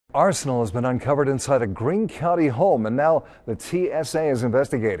Arsenal has been uncovered inside a Greene County home, and now the TSA is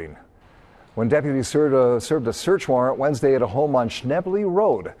investigating. When deputies served a search warrant Wednesday at a home on Schnebly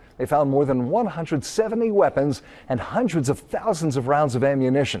Road, they found more than 170 weapons and hundreds of thousands of rounds of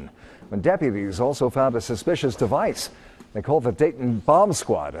ammunition. When deputies also found a suspicious device, they called the Dayton Bomb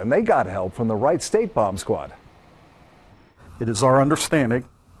Squad, and they got help from the Wright Patt Bomb Squad. It is our understanding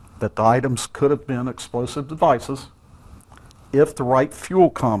that the items could have been explosive devices if the right fuel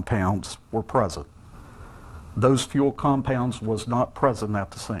compounds were present. Those fuel compounds was not present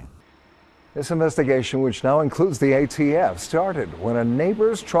at the scene. This investigation, which now includes the ATF, started when a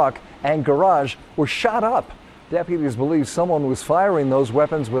neighbor's truck and garage were shot up. Deputies believe someone was firing those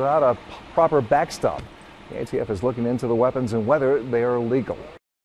weapons without a proper backstop. The ATF is looking into the weapons and whether they are legal.